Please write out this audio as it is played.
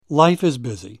life is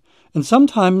busy, and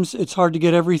sometimes it's hard to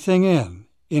get everything in,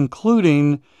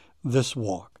 including this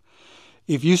walk.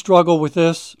 If you struggle with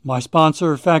this, my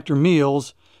sponsor, Factor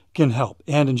Meals, can help.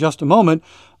 And in just a moment,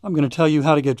 I'm going to tell you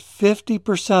how to get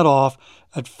 50% off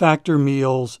at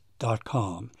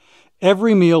factormeals.com.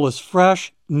 Every meal is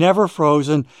fresh, never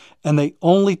frozen, and they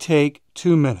only take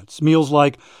 2 minutes. Meals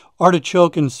like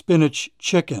artichoke and spinach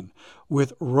chicken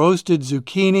with roasted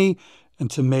zucchini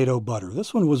and tomato butter.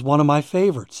 This one was one of my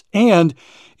favorites. And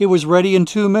it was ready in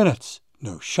 2 minutes.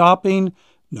 No shopping,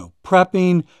 no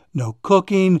prepping, no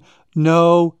cooking,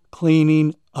 no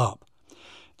cleaning up.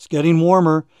 It's getting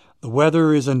warmer. The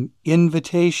weather is an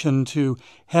invitation to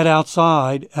head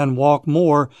outside and walk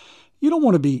more. You don't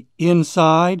want to be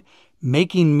inside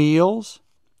making meals.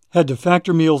 Head to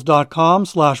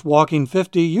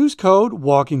factormeals.com/walking50. Use code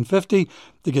WALKING50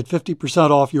 to get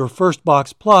 50% off your first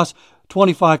box plus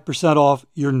 25% off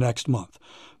your next month.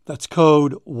 That's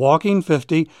code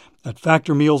WALKING50 at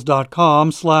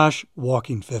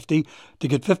factormeals.com/walking50 to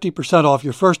get 50% off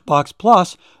your first box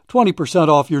plus 20%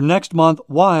 off your next month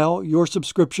while your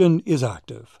subscription is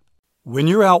active. When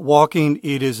you're out walking,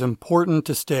 it is important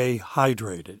to stay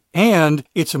hydrated. And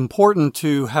it's important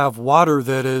to have water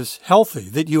that is healthy,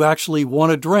 that you actually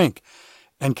want to drink.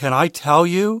 And can I tell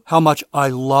you how much I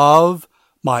love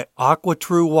my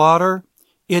AquaTrue water?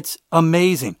 It's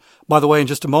amazing. By the way, in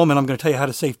just a moment, I'm going to tell you how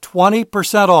to save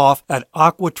 20% off at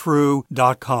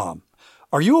aquatrue.com.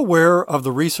 Are you aware of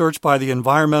the research by the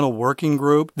Environmental Working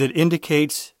Group that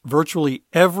indicates virtually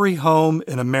every home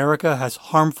in America has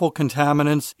harmful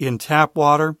contaminants in tap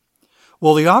water?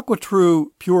 Well, the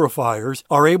AquaTrue purifiers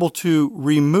are able to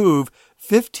remove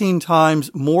 15 times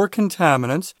more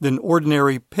contaminants than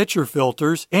ordinary pitcher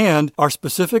filters and are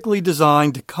specifically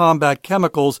designed to combat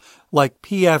chemicals like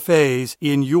PFAS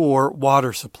in your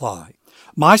water supply.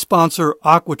 My sponsor,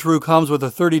 AquaTrue, comes with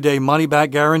a 30-day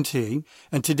money-back guarantee,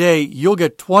 and today you'll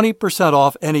get 20%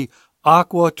 off any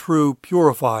AquaTrue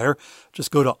purifier. Just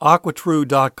go to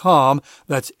aquatrue.com.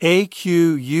 That's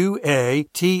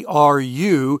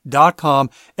AQUATRU.com.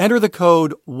 Enter the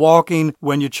code WALKING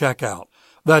when you check out.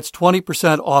 That's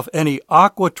 20% off any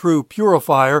AquaTrue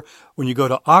purifier when you go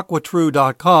to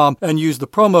aquatrue.com and use the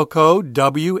promo code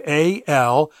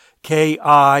WALKING.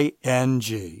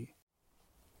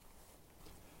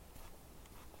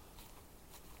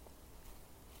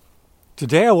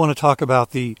 Today I want to talk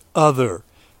about the other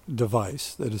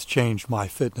device that has changed my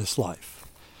fitness life,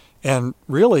 and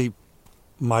really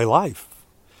my life.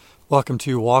 Welcome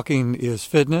to Walking is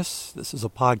Fitness. This is a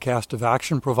podcast of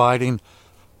action providing a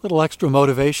little extra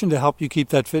motivation to help you keep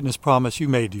that fitness promise you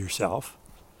made to yourself.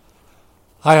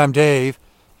 Hi, I'm Dave.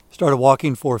 Started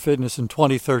Walking for Fitness in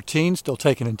 2013, still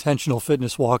take an intentional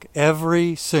fitness walk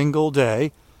every single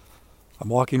day. I'm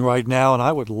walking right now, and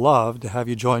I would love to have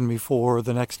you join me for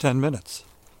the next 10 minutes.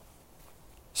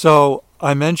 So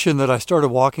I mentioned that I started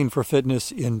Walking for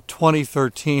Fitness in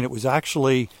 2013. It was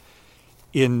actually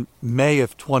in May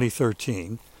of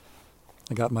 2013.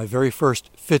 I got my very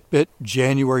first Fitbit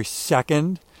January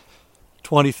 2nd,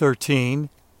 2013,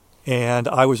 and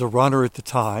I was a runner at the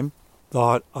time.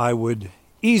 Thought I would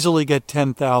easily get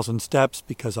 10,000 steps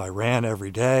because I ran every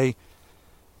day.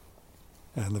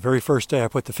 And the very first day I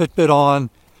put the Fitbit on,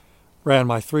 ran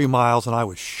my 3 miles, and I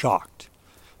was shocked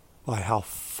by how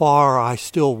far I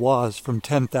still was from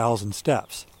 10,000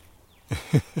 steps.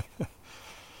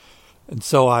 And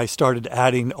so I started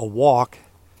adding a walk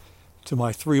to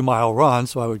my 3-mile run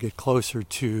so I would get closer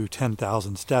to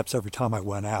 10,000 steps every time I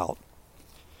went out.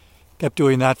 Kept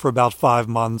doing that for about 5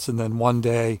 months, and then one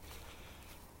day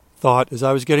thought as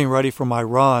I was getting ready for my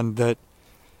run that,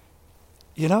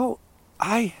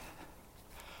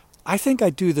 I think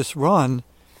I'd do this run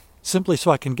simply so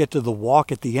I can get to the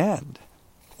walk at the end.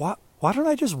 Why don't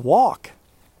I just walk?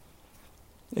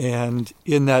 And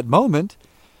in that moment,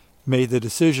 made the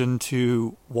decision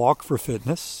to walk for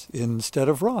fitness instead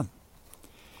of run.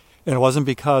 And it wasn't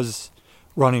because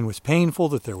running was painful,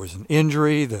 that there was an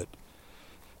injury, that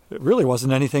it really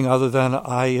wasn't anything other than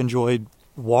I enjoyed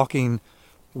walking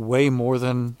way more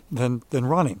than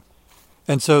running.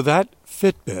 And so that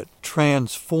Fitbit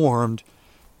transformed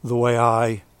the way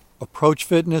I approach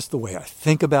fitness, the way I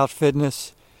think about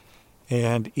fitness,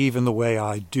 and even the way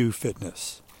I do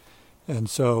fitness. And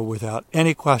so without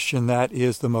any question, that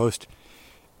is the most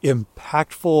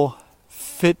impactful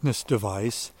fitness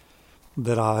device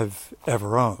that I've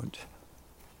ever owned.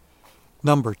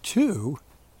 Number 2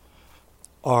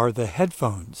 are the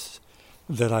headphones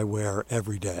that I wear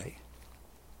every day.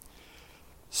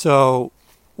 So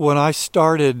when I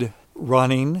started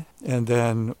running and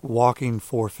then walking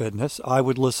for fitness, I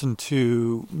would listen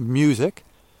to music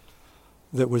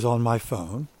that was on my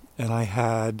phone, and I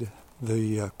had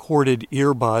the corded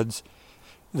earbuds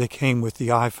that came with the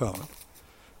iPhone,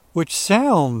 which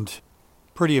sound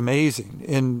pretty amazing.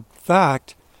 In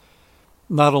fact,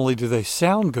 not only do they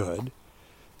sound good,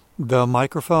 the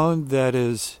microphone that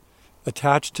is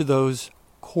attached to those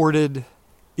corded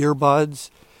earbuds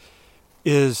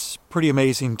is pretty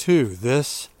amazing too.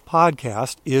 This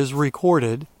podcast is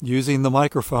recorded using the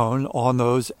microphone on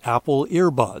those Apple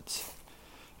earbuds.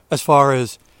 As far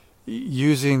as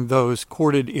using those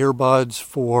corded earbuds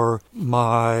for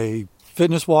my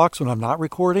fitness walks when I'm not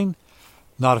recording,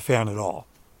 not a fan at all.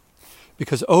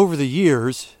 Because over the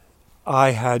years,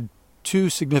 I had two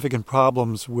significant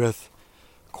problems with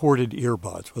corded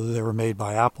earbuds, whether they were made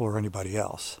by Apple or anybody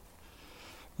else.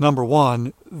 Number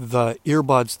one, the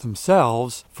earbuds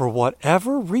themselves, for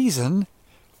whatever reason,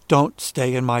 don't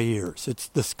stay in my ears. It's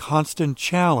this constant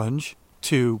challenge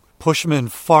to push them in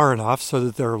far enough so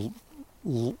that they're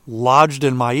lodged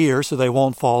in my ear so they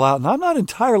won't fall out. And I'm not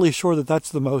entirely sure that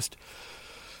that's the most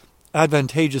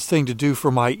advantageous thing to do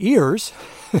for my ears.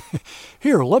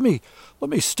 Here, let me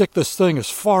stick this thing as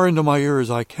far into my ear as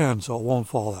I can so it won't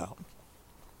fall out.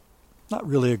 Not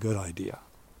really a good idea.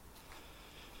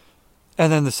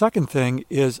 And then the second thing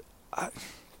is,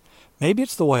 maybe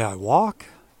it's the way I walk.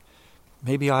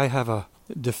 Maybe I have a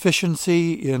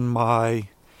deficiency in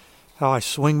how I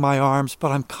swing my arms,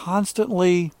 but I'm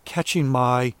constantly catching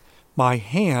my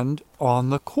hand on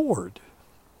the cord.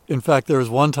 In fact, there was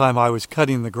one time I was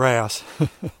cutting the grass,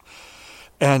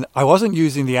 and I wasn't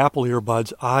using the Apple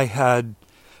earbuds. I had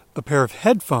a pair of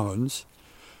headphones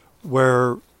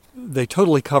where they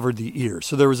totally covered the ears.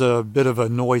 So there was a bit of a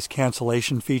noise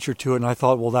cancellation feature to it, and I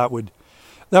thought, well, that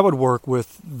would work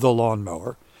with the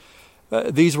lawnmower.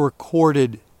 These were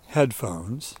corded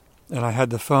headphones, and I had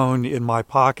the phone in my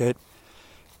pocket,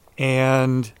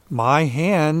 and my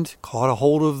hand caught a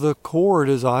hold of the cord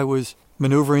as I was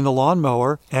maneuvering the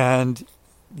lawnmower and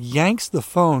yanks the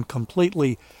phone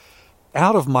completely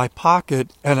out of my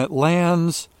pocket, and it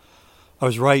lands. I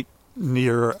was right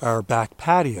near our back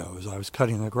patio as I was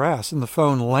cutting the grass, and the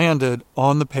phone landed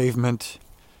on the pavement.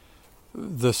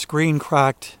 The screen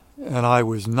cracked, and I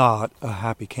was not a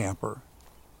happy camper.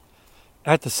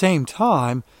 At the same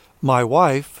time, my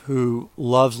wife, who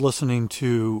loves listening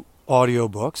to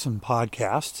audiobooks and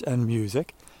podcasts and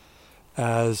music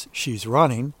as she's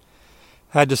running,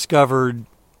 had discovered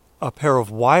a pair of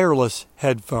wireless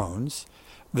headphones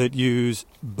that use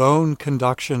bone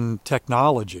conduction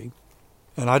technology.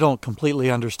 And I don't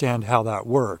completely understand how that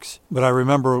works, but I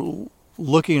remember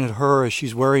looking at her as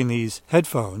she's wearing these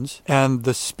headphones, and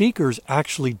the speakers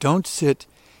actually don't sit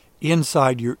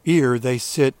inside your ear, they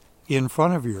sit in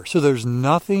front of your ear. So there's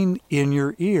nothing in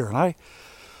your ear. And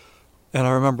I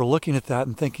remember looking at that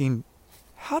and thinking,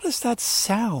 how does that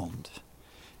sound?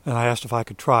 And I asked if I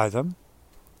could try them.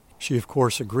 She, of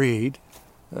course, agreed.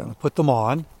 I put them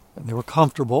on, and they were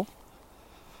comfortable.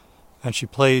 And she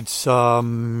played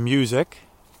some music,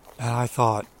 and I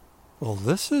thought, well,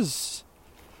 this is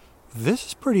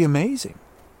pretty amazing.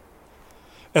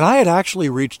 And I had actually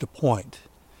reached a point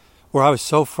where I was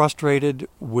so frustrated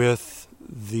with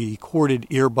the corded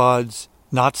earbuds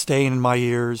not staying in my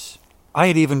ears. I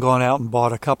had even gone out and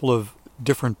bought a couple of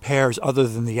different pairs other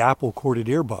than the Apple corded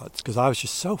earbuds because I was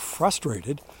just so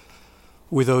frustrated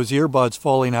with those earbuds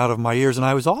falling out of my ears. And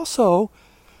I was also,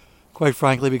 quite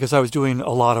frankly, because I was doing a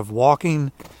lot of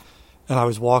walking, and I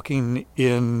was walking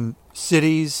in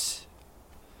cities,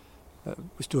 I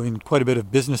was doing quite a bit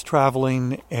of business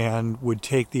traveling, and would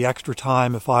take the extra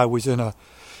time if I was in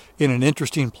an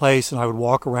interesting place, and I would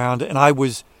walk around, and I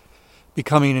was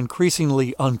becoming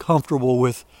increasingly uncomfortable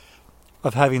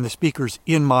of having the speakers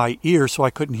in my ear so I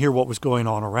couldn't hear what was going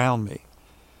on around me.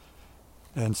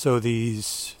 And so they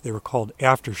were called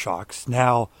AfterShokz.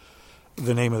 Now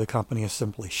the name of the company is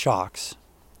simply Shokz.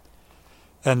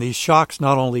 And these Shokz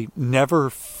not only never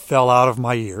fell out of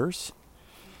my ears,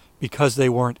 because they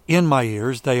weren't in my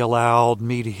ears, they allowed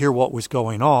me to hear what was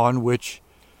going on, which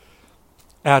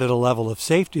added a level of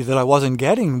safety that I wasn't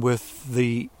getting with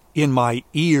the in my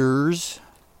ears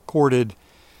corded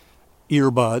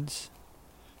earbuds.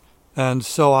 And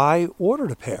so I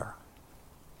ordered a pair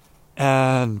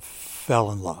and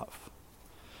fell in love.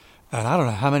 And I don't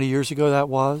know how many years ago that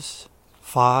was.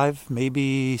 5,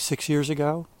 maybe 6 years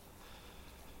ago.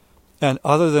 And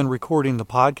other than recording the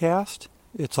podcast,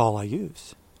 it's all I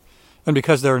use. And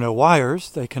because there are no wires,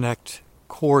 they connect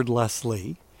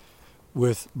cordlessly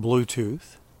with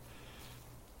Bluetooth.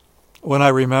 When I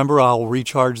remember, I'll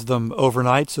recharge them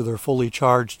overnight so they're fully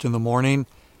charged in the morning.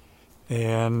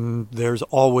 And there's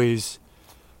always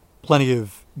plenty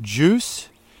of juice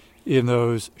in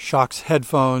those Shokz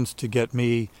headphones to get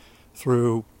me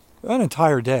through an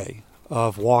entire day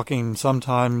of walking,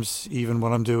 sometimes even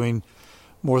when I'm doing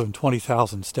more than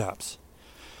 20,000 steps.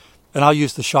 And I'll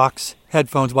use the Shokz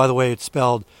headphones. By the way, it's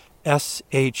spelled Shokz,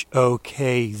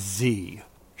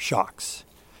 Shokz.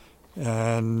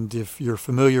 And if you're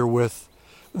familiar with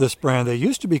this brand, they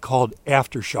used to be called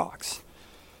Aftershokz,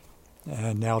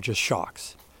 and now just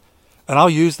Shokz. And I'll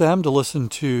use them to listen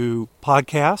to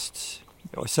podcasts.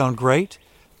 They always sound great.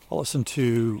 I'll listen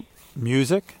to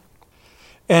music.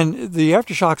 And the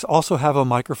Aftershokz also have a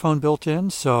microphone built in,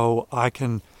 so I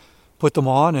can put them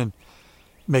on and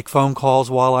make phone calls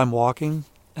while I'm walking.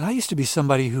 And I used to be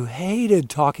somebody who hated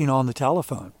talking on the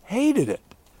telephone. Hated it.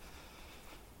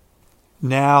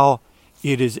 Now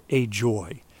it is a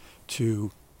joy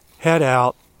to head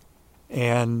out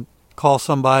and call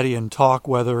somebody and talk,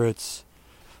 whether it's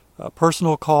a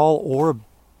personal call or a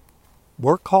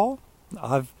work call.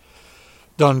 I've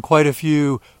done quite a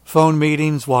few phone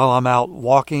meetings while I'm out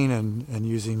walking and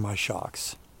using my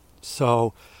Shokz.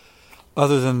 So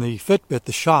other than the Fitbit,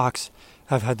 the Shokz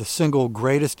have had the single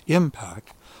greatest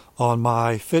impact on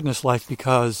my fitness life,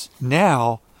 because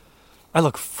now I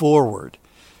look forward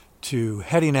to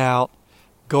heading out,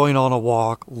 going on a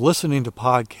walk, listening to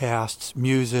podcasts,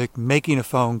 music, making a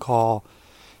phone call,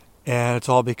 and it's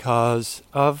all because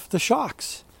of the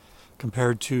Shokz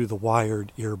compared to the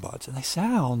wired earbuds. And they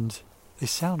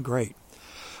sound great.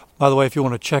 By the way, if you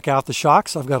want to check out the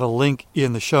Shokz, I've got a link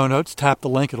in the show notes. Tap the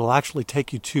link. It'll actually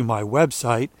take you to my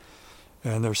website.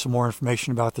 And there's some more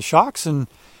information about the Shokz. And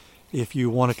if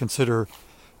you want to consider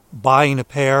buying a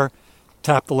pair,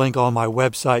 tap the link on my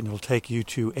website and it'll take you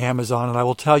to Amazon. And I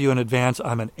will tell you in advance,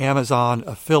 I'm an Amazon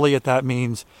affiliate. That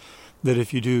means that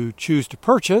if you do choose to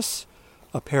purchase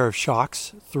a pair of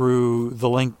Shokz through the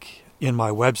link in my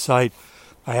website,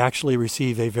 I actually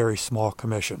receive a very small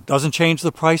commission. Doesn't change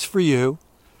the price for you,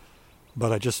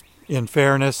 but I just, in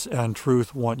fairness and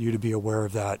truth, want you to be aware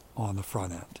of that on the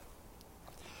front end.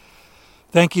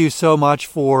 Thank you so much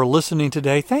for listening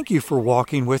today. Thank you for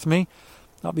walking with me.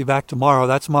 I'll be back tomorrow.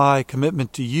 That's my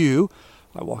commitment to you.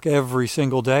 I walk every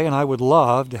single day, and I would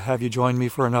love to have you join me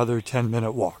for another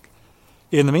 10-minute walk.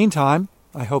 In the meantime,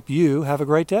 I hope you have a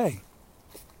great day.